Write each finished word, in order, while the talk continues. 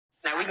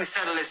Now we can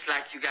settle this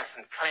like you got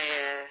some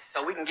class,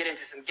 so we can get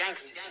into some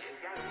gangster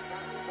shit.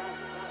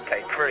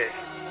 Hey Chris,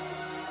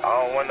 I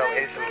don't want no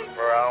issues,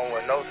 bro. I don't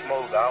want no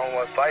smoke. I don't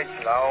want fights,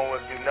 and I don't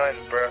want to do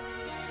nothing, bro.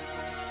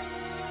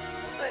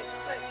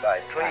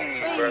 Like,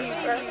 please, bro.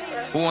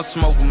 Who want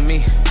smoke with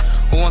me?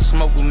 Who want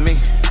smoke with me?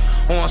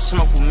 Who want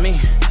smoke with me?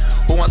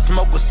 Who want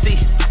smoke with C?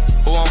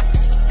 Who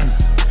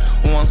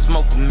want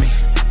smoke with me?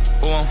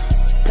 Who want?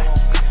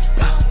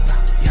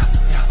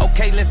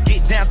 Okay, let's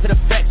get down to the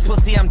facts,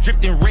 pussy, I'm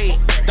dripped in red.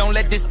 Don't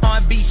let this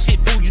R&B shit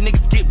fool you,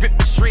 niggas get ripped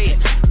to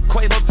shreds.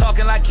 Quavo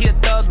talking like he a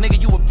thug,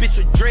 nigga, you a bitch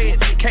with dread.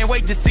 Can't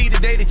wait to see the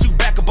day that you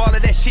back up all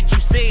of that shit you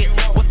said.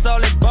 What's all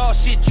that ball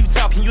shit you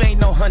talking, you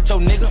ain't no huncho,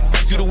 nigga.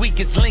 You the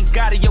weakest link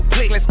out of your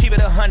clique, let's keep it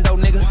a hundo,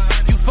 nigga.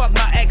 You fuck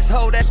my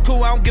ex-hoe, that's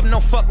cool, I don't give no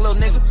fuck,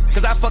 little nigga.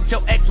 Cause I fucked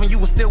your ex when you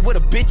was still with a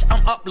bitch,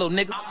 I'm up, little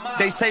nigga.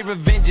 They say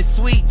revenge is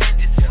sweet.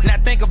 Now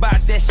think about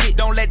that shit,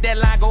 don't let that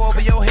line go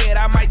over your head.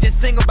 I might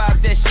just sing about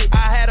that shit.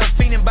 I had a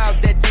feeling about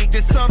that dick,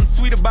 there's something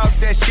sweet about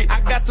that shit.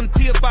 I got some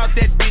tea about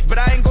that bitch, but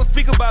I ain't gon'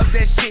 speak about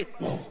that shit.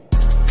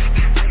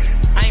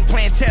 I ain't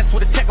playing chess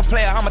with a checker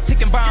player. I'm a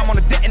ticking bomb on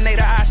a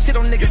detonator. I shit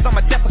on niggas, I'm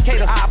a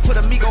defecator. I put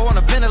a Migo on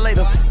a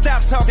ventilator.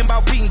 Stop talking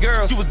about beating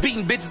girls. You was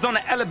beating bitches on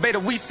the elevator.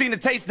 We seen the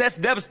taste, that's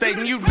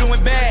devastating. You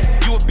doing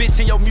bad, you a bitch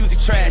and your music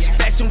trash.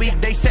 Fashion week,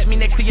 they set me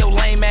next to your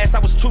lame ass. I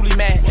was truly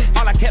mad.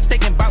 All I kept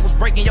thinking about was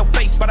breaking your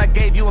face, but I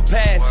gave you a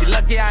pass. You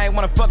lucky I ain't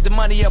wanna fuck the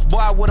money up, boy,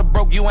 I would've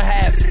broke you in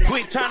half.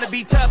 Quit trying to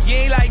be tough, you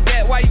ain't like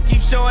that, why you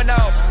keep showing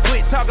off?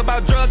 Quit talking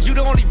about drugs, you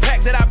the only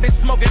pack that I've been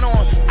smoking on.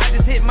 I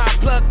just hit my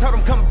plug, told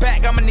him come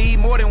back, I'ma need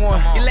more than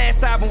one. Your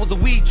last album was a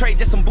weed trade,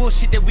 just some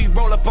bullshit that we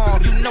roll up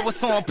on. You know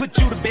what's on, put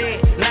you to bed.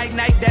 Night,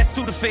 night, that's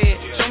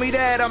Sudafed. Show me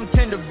that I'm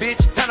tender,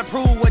 bitch. Time to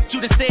prove what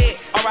you done said.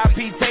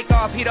 R.I.P. take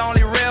off, he the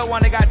only real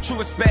one that got true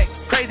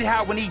respect. Crazy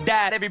how when he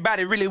died,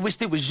 everybody really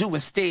wished it was you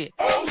instead.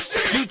 Oh,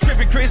 you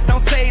trippin', Chris, don't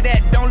say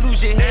that, don't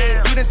lose your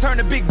head. You done turned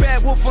a big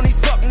bad wolf on these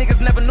fuck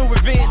niggas, never knew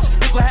revenge.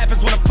 This what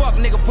happens when a fuck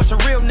nigga push a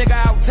real nigga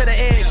out to the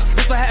edge.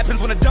 This what happens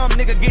when a dumb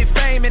nigga get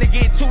fame and it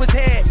get to his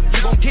head.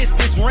 You gon' kiss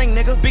this ring,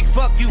 nigga. Big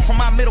fuck you from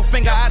my middle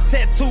finger. I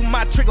tattoo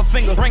my trigger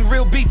finger. Bring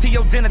real beat to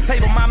your dinner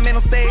table. My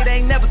mental state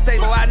ain't never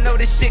stable. I know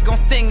this shit gon'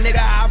 sting, nigga.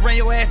 I ran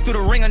your ass through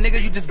the ringer,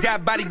 nigga. You just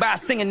got body by a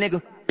singer,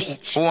 nigga.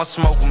 Bitch. Who want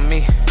smoke with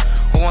me?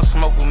 Who want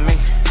smoke with me?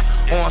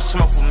 Who want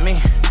smoke with me?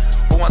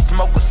 Who want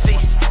smoke with C?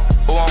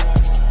 Who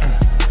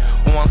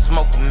want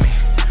smoke with me?